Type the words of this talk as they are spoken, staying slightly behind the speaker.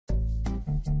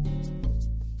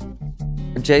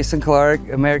Jason Clark,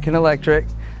 American Electric.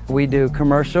 We do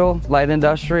commercial, light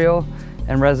industrial,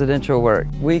 and residential work.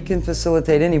 We can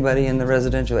facilitate anybody in the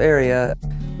residential area.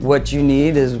 What you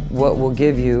need is what we'll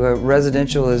give you.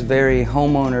 Residential is very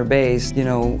homeowner based. You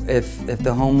know, if the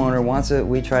homeowner wants it,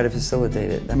 we try to facilitate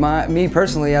it. Me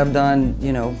personally, I've done,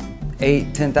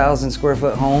 10,000 square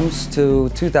foot homes to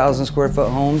 2,000 square foot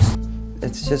homes.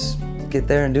 It's just get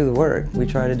there and do the work. We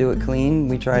try to do it clean.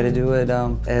 We try to do it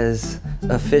as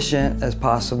efficient as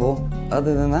possible.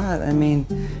 Other than that, I mean,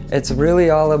 it's really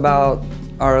all about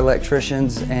our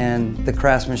electricians and the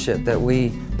craftsmanship that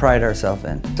we pride ourselves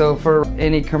in. So for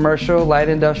any commercial, light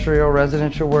industrial,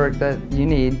 residential work that you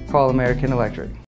need, call American Electric.